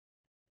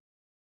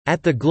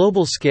At the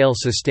global scale,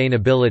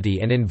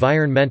 sustainability and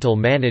environmental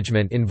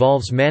management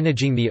involves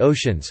managing the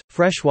oceans,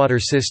 freshwater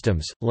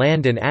systems,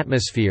 land and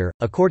atmosphere.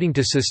 According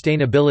to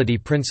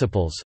sustainability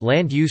principles,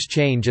 land use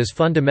change is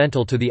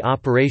fundamental to the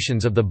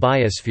operations of the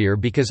biosphere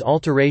because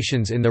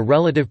alterations in the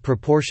relative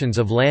proportions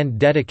of land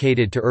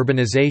dedicated to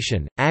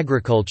urbanization,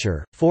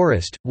 agriculture,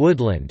 forest,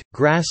 woodland,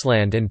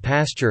 grassland and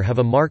pasture have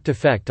a marked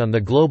effect on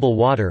the global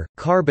water,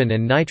 carbon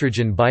and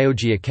nitrogen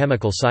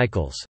biogeochemical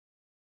cycles.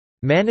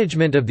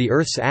 Management of the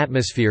Earth's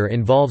atmosphere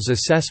involves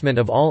assessment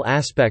of all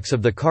aspects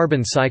of the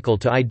carbon cycle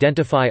to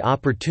identify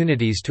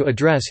opportunities to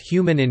address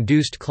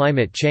human-induced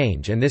climate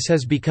change, and this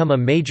has become a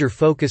major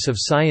focus of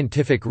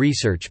scientific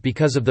research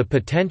because of the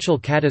potential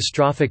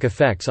catastrophic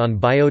effects on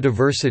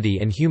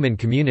biodiversity and human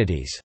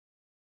communities.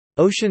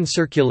 Ocean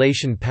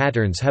circulation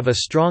patterns have a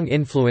strong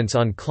influence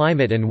on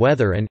climate and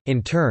weather and,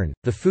 in turn,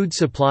 the food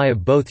supply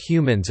of both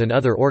humans and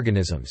other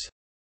organisms.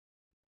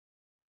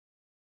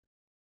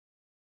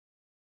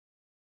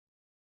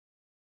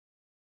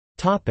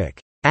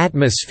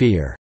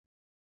 Atmosphere.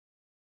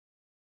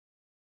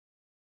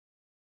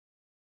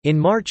 In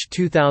March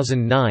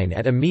 2009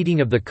 at a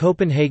meeting of the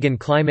Copenhagen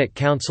Climate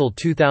Council,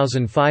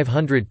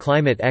 2,500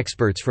 climate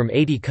experts from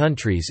 80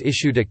 countries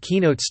issued a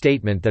keynote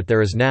statement that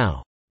there is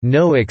now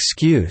no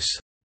excuse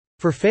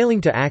for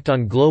failing to act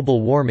on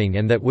global warming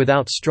and that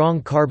without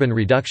strong carbon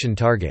reduction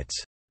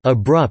targets,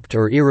 abrupt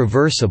or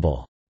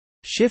irreversible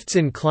shifts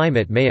in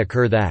climate may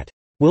occur that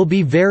will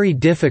be very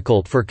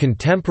difficult for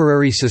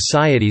contemporary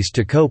societies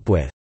to cope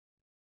with.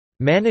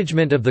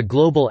 Management of the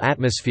global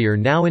atmosphere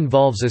now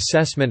involves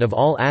assessment of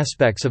all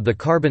aspects of the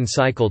carbon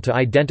cycle to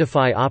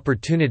identify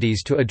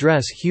opportunities to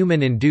address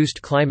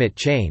human-induced climate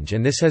change,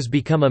 and this has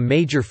become a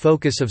major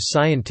focus of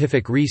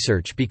scientific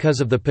research because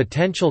of the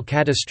potential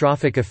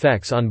catastrophic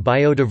effects on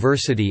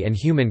biodiversity and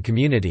human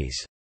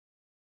communities.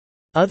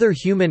 Other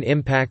human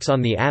impacts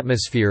on the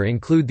atmosphere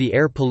include the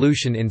air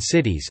pollution in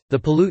cities, the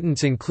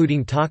pollutants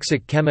including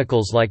toxic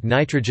chemicals like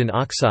nitrogen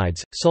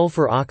oxides,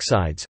 sulfur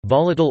oxides,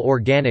 volatile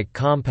organic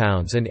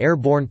compounds and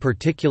airborne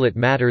particulate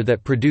matter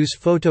that produce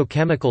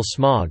photochemical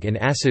smog and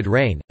acid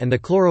rain, and the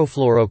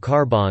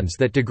chlorofluorocarbons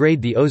that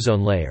degrade the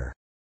ozone layer.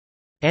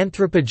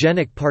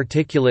 Anthropogenic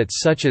particulates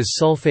such as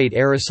sulfate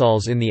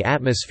aerosols in the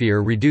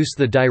atmosphere reduce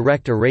the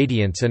direct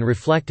irradiance and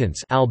reflectance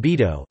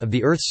albedo of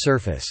the Earth's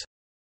surface.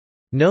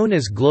 Known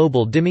as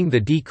global dimming, the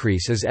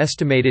decrease is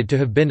estimated to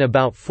have been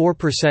about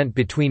 4%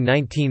 between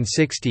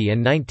 1960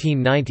 and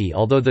 1990,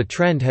 although the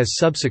trend has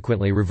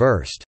subsequently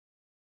reversed.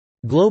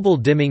 Global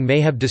dimming may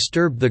have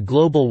disturbed the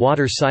global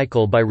water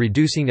cycle by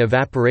reducing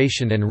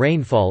evaporation and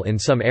rainfall in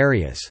some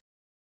areas.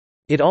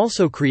 It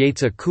also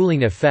creates a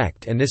cooling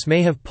effect, and this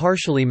may have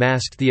partially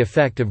masked the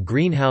effect of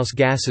greenhouse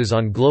gases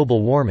on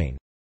global warming.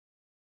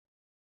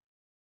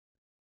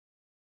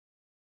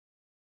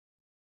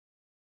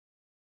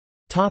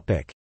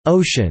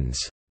 Oceans.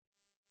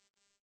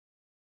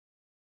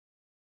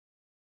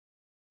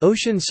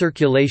 Ocean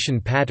circulation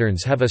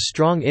patterns have a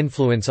strong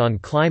influence on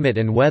climate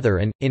and weather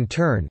and, in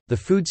turn, the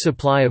food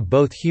supply of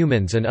both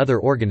humans and other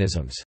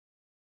organisms.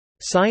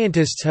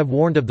 Scientists have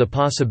warned of the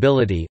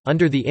possibility,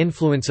 under the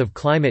influence of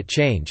climate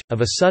change, of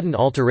a sudden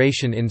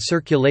alteration in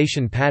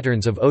circulation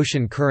patterns of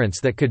ocean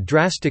currents that could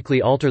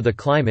drastically alter the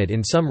climate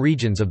in some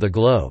regions of the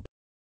globe.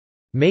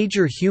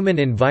 Major human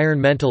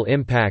environmental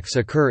impacts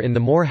occur in the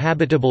more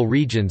habitable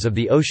regions of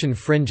the ocean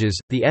fringes,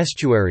 the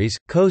estuaries,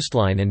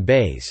 coastline and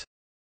bays.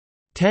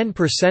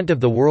 10% of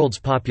the world's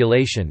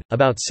population,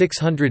 about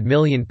 600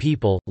 million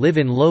people, live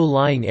in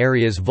low-lying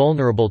areas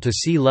vulnerable to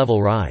sea level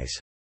rise.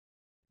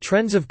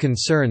 Trends of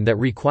concern that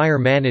require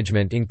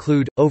management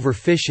include,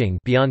 overfishing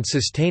beyond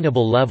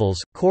sustainable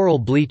levels, coral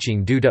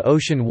bleaching due to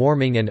ocean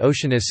warming and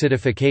ocean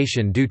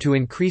acidification due to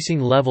increasing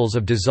levels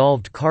of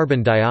dissolved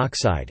carbon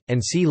dioxide,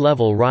 and sea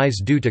level rise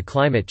due to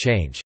climate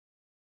change.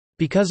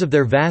 Because of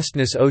their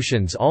vastness,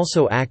 oceans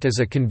also act as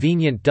a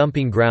convenient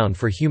dumping ground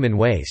for human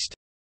waste.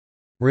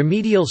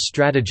 Remedial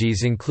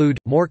strategies include,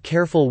 more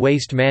careful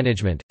waste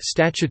management,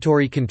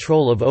 statutory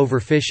control of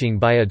overfishing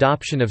by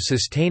adoption of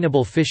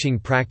sustainable fishing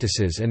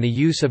practices and the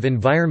use of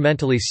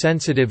environmentally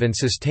sensitive and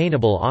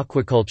sustainable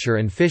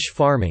aquaculture and fish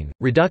farming,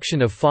 reduction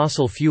of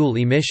fossil fuel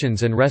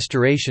emissions and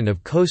restoration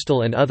of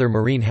coastal and other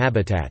marine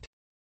habitat.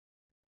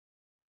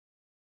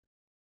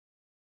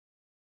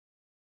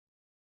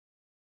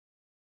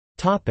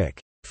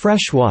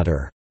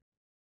 Freshwater.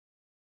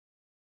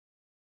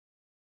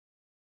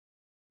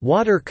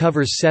 Water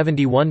covers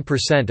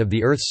 71% of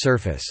the Earth's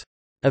surface.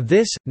 Of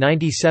this,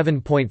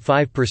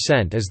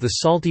 97.5% is the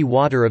salty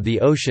water of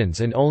the oceans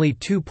and only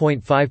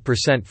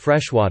 2.5%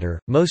 freshwater,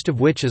 most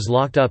of which is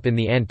locked up in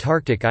the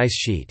Antarctic ice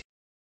sheet.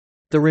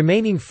 The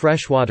remaining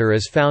freshwater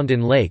is found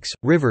in lakes,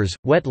 rivers,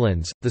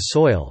 wetlands, the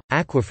soil,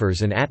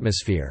 aquifers and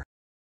atmosphere.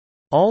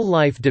 All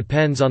life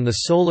depends on the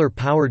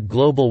solar-powered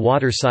global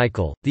water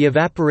cycle, the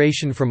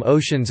evaporation from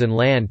oceans and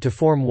land to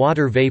form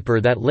water vapor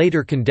that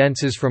later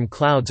condenses from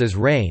clouds as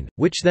rain,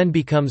 which then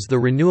becomes the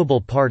renewable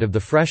part of the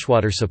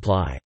freshwater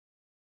supply.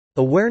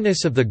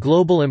 Awareness of the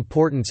global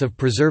importance of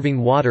preserving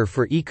water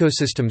for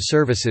ecosystem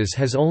services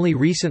has only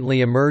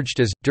recently emerged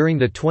as, during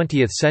the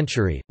 20th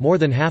century, more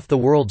than half the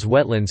world's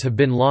wetlands have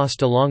been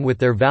lost along with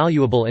their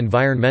valuable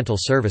environmental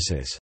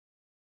services.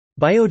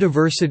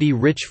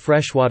 Biodiversity-rich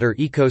freshwater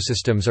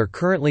ecosystems are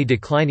currently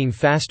declining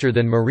faster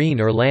than marine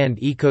or land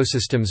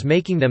ecosystems,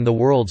 making them the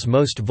world's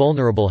most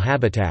vulnerable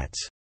habitats.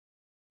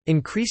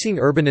 Increasing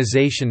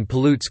urbanization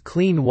pollutes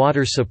clean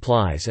water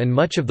supplies, and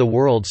much of the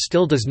world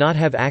still does not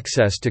have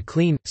access to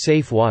clean,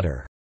 safe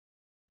water.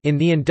 In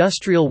the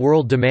industrial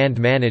world, demand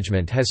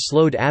management has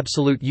slowed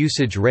absolute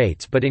usage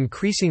rates, but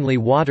increasingly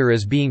water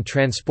is being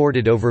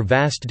transported over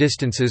vast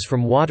distances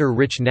from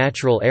water-rich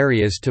natural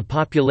areas to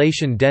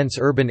population-dense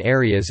urban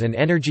areas, and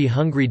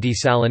energy-hungry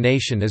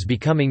desalination is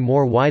becoming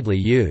more widely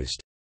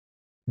used.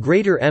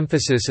 Greater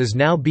emphasis is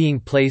now being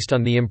placed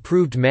on the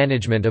improved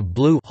management of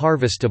blue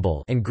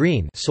harvestable and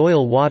green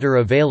soil water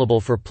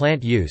available for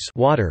plant use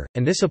water,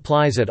 and this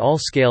applies at all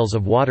scales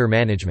of water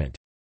management.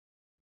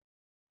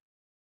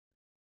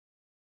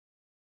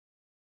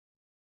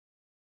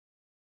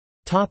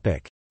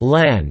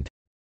 Land.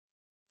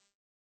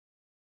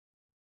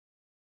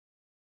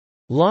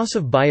 Loss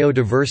of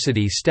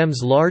biodiversity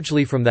stems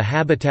largely from the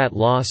habitat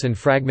loss and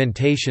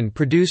fragmentation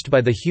produced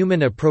by the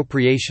human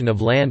appropriation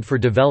of land for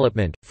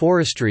development,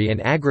 forestry and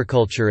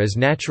agriculture as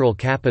natural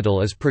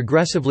capital is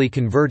progressively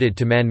converted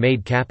to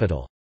man-made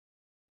capital.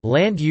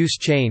 Land use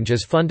change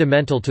is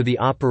fundamental to the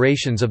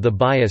operations of the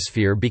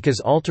biosphere because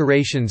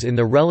alterations in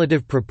the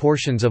relative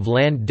proportions of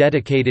land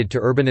dedicated to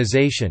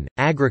urbanization,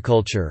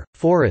 agriculture,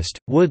 forest,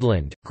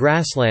 woodland,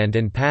 grassland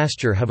and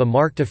pasture have a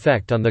marked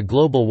effect on the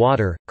global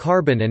water,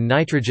 carbon and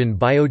nitrogen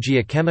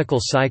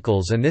biogeochemical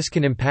cycles, and this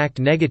can impact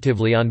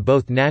negatively on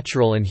both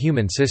natural and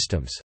human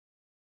systems.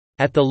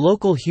 At the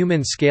local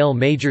human scale,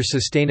 major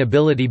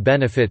sustainability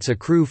benefits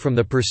accrue from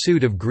the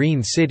pursuit of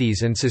green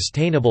cities and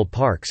sustainable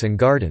parks and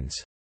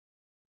gardens.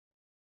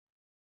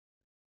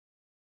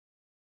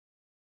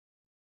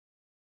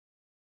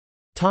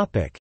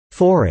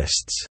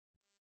 Forests.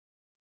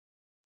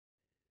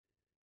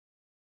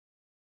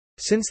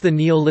 Since the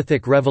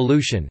Neolithic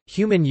Revolution,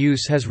 human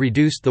use has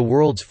reduced the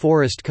world's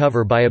forest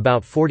cover by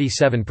about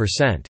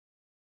 47%.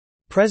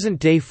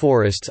 Present-day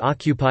forests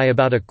occupy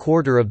about a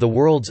quarter of the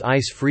world's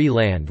ice-free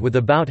land, with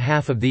about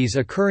half of these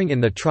occurring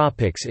in the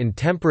tropics. In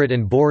temperate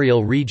and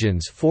boreal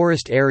regions,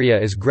 forest area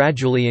is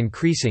gradually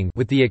increasing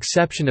with the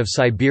exception of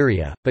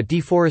Siberia, but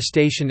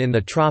deforestation in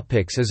the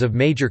tropics is of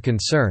major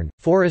concern.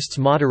 Forests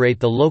moderate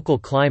the local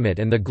climate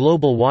and the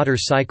global water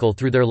cycle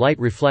through their light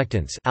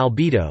reflectance,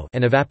 albedo,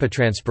 and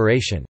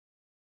evapotranspiration.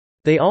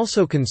 They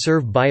also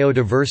conserve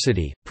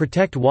biodiversity,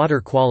 protect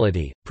water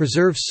quality,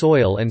 preserve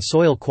soil and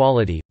soil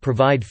quality,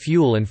 provide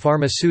fuel and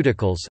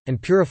pharmaceuticals,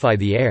 and purify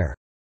the air.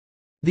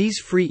 These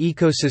free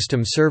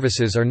ecosystem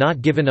services are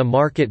not given a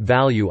market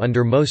value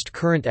under most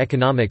current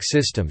economic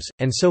systems,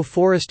 and so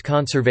forest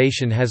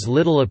conservation has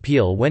little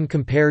appeal when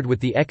compared with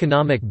the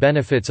economic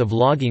benefits of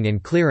logging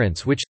and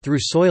clearance, which, through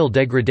soil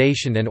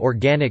degradation and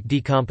organic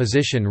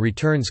decomposition,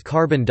 returns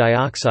carbon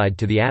dioxide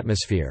to the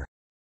atmosphere.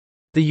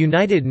 The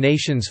United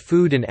Nations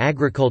Food and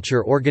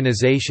Agriculture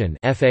Organization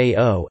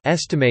 (FAO)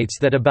 estimates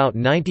that about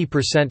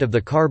 90% of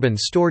the carbon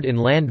stored in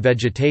land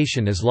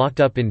vegetation is locked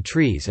up in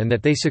trees, and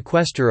that they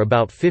sequester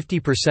about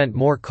 50%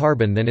 more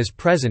carbon than is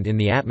present in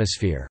the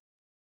atmosphere.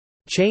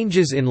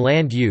 Changes in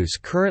land use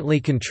currently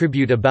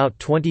contribute about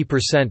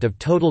 20% of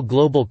total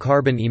global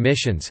carbon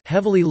emissions.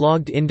 Heavily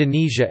logged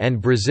Indonesia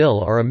and Brazil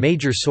are a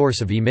major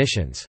source of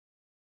emissions.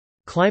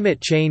 Climate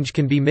change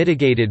can be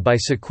mitigated by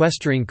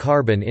sequestering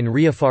carbon in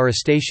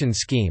reforestation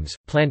schemes,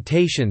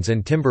 plantations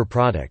and timber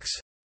products.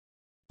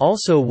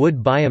 Also,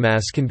 wood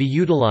biomass can be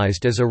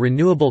utilized as a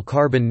renewable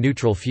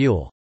carbon-neutral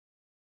fuel.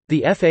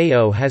 The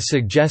FAO has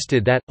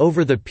suggested that,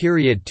 over the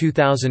period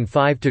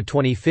 2005 to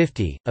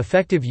 2050,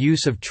 effective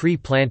use of tree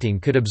planting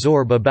could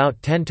absorb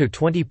about 10 to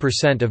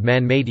 20% of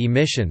man-made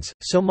emissions,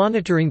 so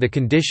monitoring the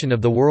condition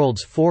of the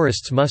world's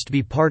forests must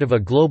be part of a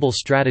global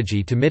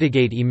strategy to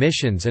mitigate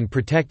emissions and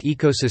protect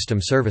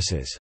ecosystem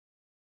services.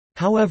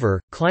 However,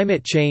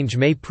 climate change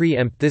may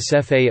preempt this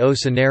FAO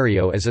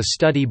scenario, as a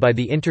study by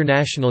the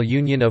International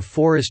Union of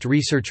Forest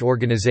Research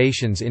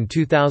Organizations in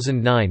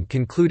 2009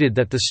 concluded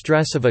that the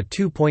stress of a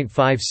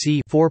 2.5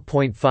 C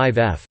 (4.5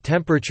 F)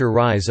 temperature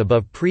rise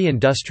above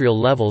pre-industrial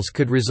levels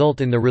could result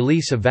in the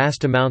release of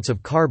vast amounts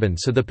of carbon,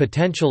 so the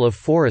potential of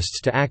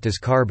forests to act as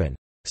carbon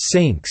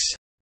sinks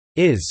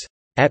is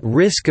at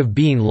risk of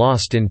being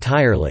lost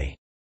entirely.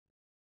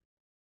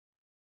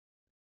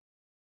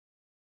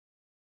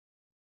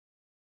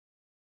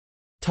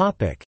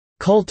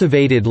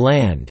 Cultivated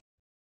land.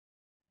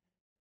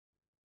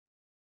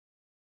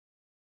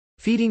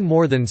 Feeding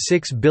more than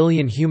 6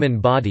 billion human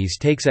bodies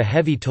takes a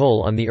heavy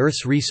toll on the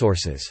Earth's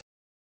resources.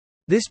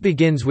 This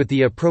begins with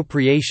the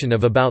appropriation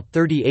of about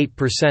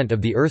 38%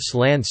 of the Earth's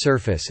land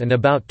surface and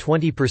about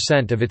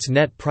 20% of its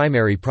net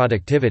primary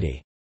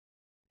productivity.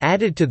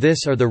 Added to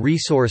this are the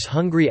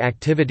resource-hungry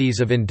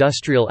activities of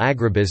industrial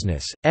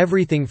agribusiness,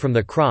 everything from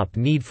the crop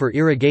need for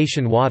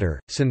irrigation water,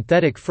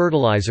 synthetic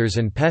fertilizers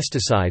and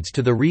pesticides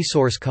to the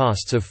resource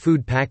costs of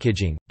food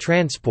packaging,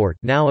 transport,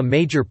 now a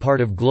major part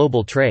of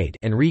global trade,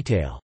 and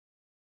retail.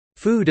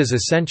 Food is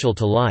essential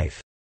to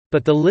life.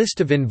 But the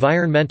list of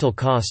environmental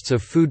costs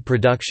of food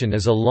production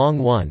is a long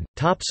one: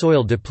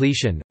 topsoil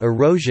depletion,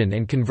 erosion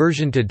and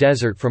conversion to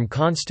desert from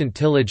constant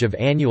tillage of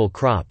annual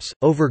crops,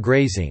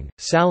 overgrazing,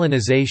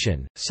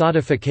 salinization,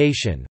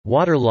 sodification,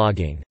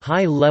 waterlogging,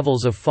 high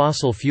levels of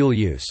fossil fuel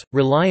use,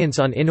 reliance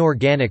on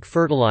inorganic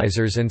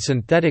fertilizers and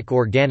synthetic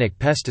organic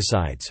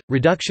pesticides,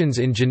 reductions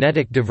in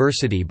genetic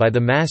diversity by the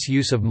mass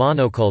use of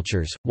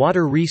monocultures,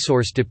 water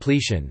resource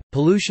depletion,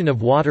 pollution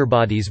of water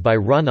bodies by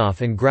runoff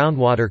and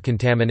groundwater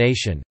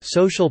contamination,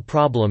 social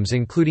problems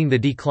including the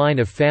decline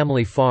of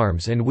family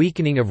farms and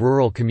weakening of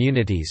rural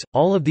communities.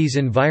 All of these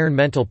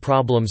environmental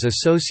problems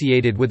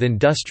associated with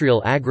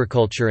industrial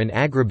agriculture and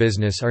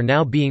agribusiness are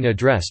now being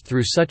addressed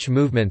through such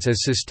movements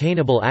as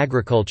sustainable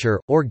agriculture,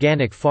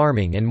 organic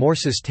farming and more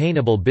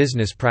sustainable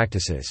business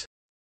practices.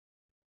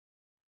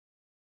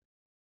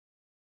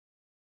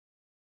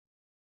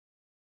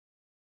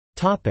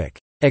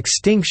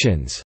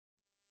 Extinctions.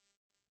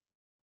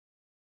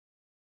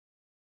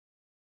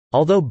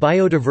 Although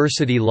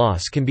biodiversity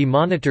loss can be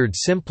monitored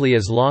simply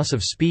as loss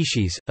of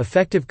species,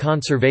 effective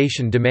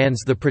conservation demands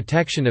the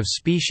protection of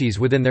species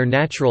within their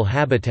natural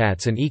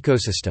habitats and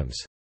ecosystems.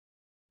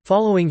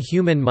 Following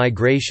human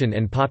migration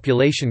and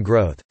population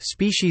growth,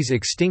 species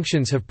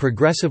extinctions have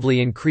progressively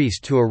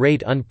increased to a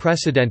rate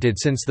unprecedented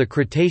since the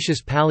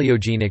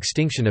Cretaceous-Paleogene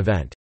extinction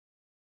event.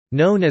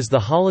 Known as the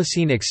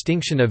Holocene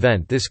extinction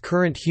event, this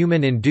current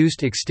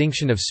human-induced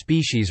extinction of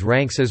species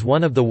ranks as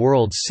one of the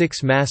world's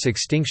 6 mass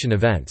extinction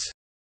events.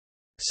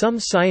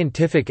 Some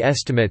scientific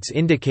estimates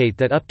indicate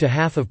that up to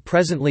half of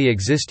presently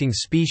existing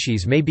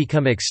species may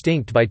become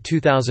extinct by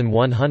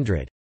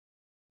 2100.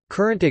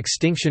 Current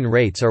extinction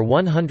rates are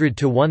 100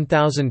 to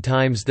 1,000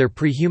 times their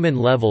pre-human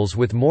levels,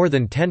 with more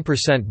than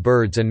 10%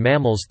 birds and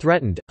mammals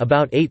threatened,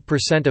 about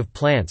 8% of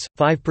plants,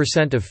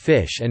 5% of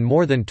fish, and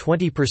more than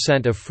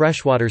 20% of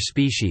freshwater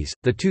species.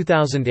 The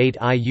 2008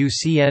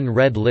 IUCN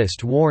Red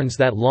List warns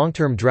that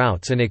long-term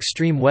droughts and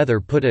extreme weather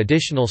put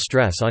additional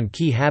stress on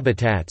key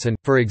habitats and,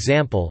 for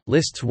example,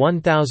 lists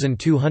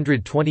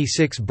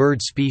 1,226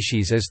 bird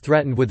species as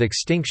threatened with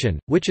extinction,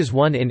 which is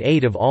 1 in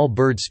 8 of all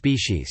bird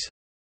species.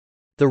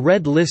 The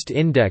Red List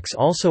Index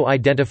also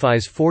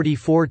identifies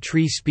 44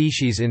 tree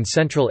species in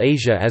Central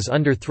Asia as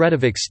under threat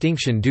of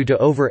extinction due to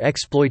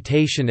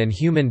over-exploitation and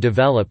human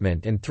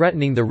development, and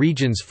threatening the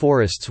region's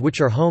forests, which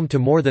are home to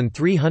more than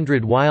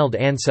 300 wild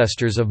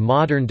ancestors of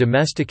modern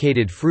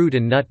domesticated fruit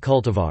and nut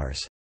cultivars.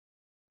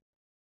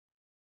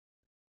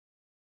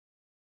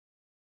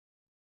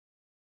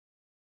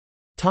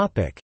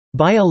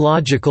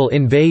 Biological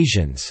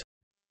invasions.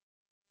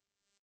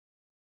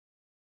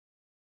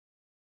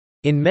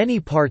 In many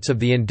parts of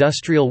the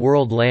industrial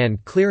world, land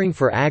clearing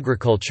for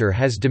agriculture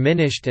has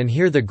diminished, and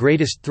here the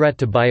greatest threat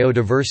to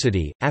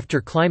biodiversity,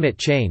 after climate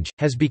change,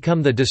 has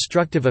become the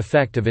destructive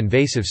effect of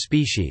invasive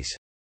species.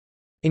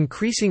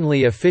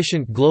 Increasingly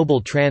efficient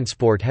global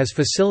transport has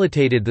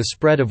facilitated the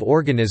spread of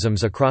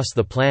organisms across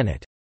the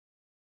planet.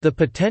 The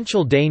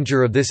potential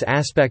danger of this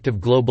aspect of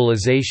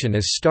globalization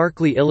is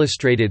starkly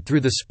illustrated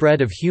through the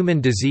spread of human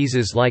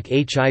diseases like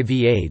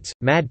HIV/AIDS,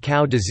 mad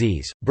cow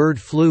disease,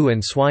 bird flu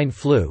and swine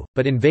flu,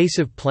 but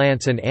invasive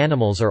plants and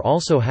animals are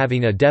also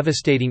having a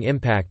devastating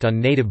impact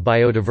on native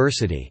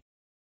biodiversity.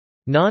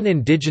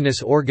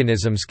 Non-indigenous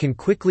organisms can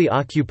quickly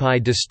occupy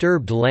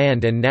disturbed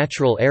land and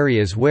natural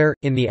areas where,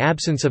 in the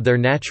absence of their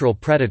natural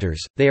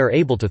predators, they are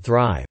able to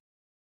thrive.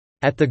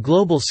 At the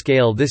global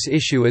scale, this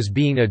issue is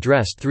being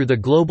addressed through the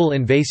Global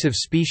Invasive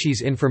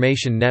Species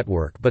Information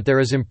Network, but there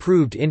is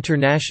improved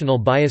international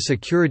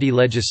biosecurity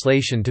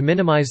legislation to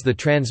minimize the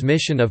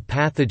transmission of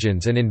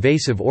pathogens and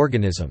invasive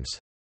organisms.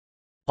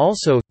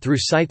 Also, through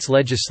CITES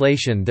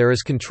legislation, there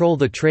is control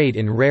the trade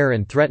in rare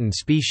and threatened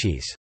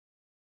species.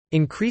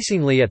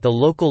 Increasingly at the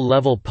local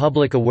level,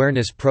 public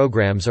awareness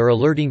programs are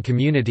alerting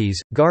communities,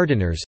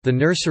 gardeners, the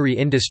nursery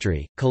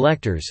industry,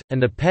 collectors,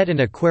 and the pet and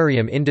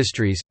aquarium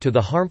industries, to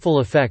the harmful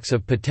effects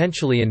of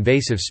potentially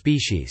invasive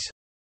species.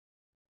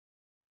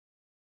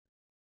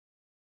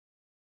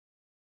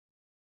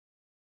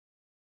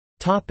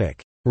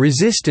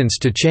 Resistance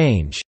to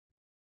change.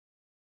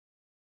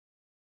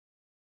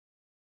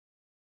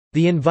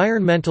 The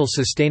environmental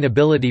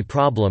sustainability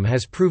problem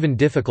has proven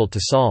difficult to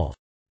solve.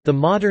 The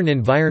modern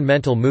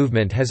environmental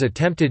movement has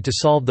attempted to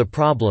solve the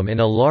problem in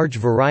a large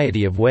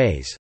variety of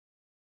ways.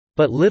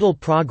 But little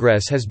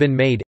progress has been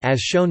made, as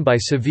shown by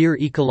severe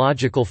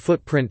ecological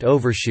footprint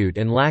overshoot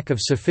and lack of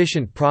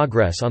sufficient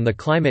progress on the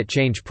climate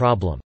change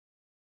problem.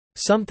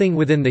 Something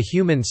within the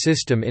human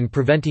system in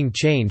preventing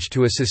change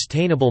to a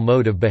sustainable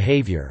mode of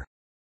behavior.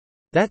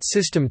 That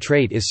system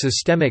trait is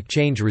systemic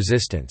change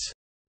resistance.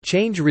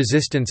 Change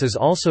resistance is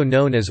also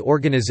known as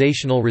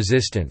organizational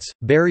resistance,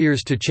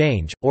 barriers to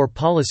change, or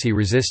policy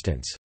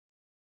resistance.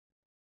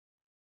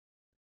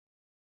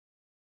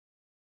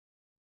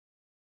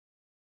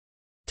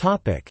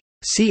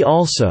 See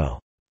also: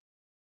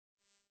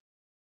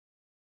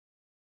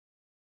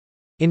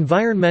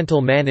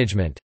 Environmental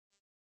management,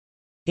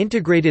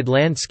 Integrated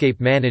landscape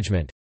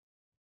management,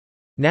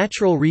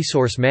 Natural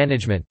resource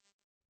management,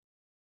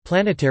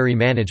 Planetary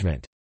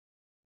management.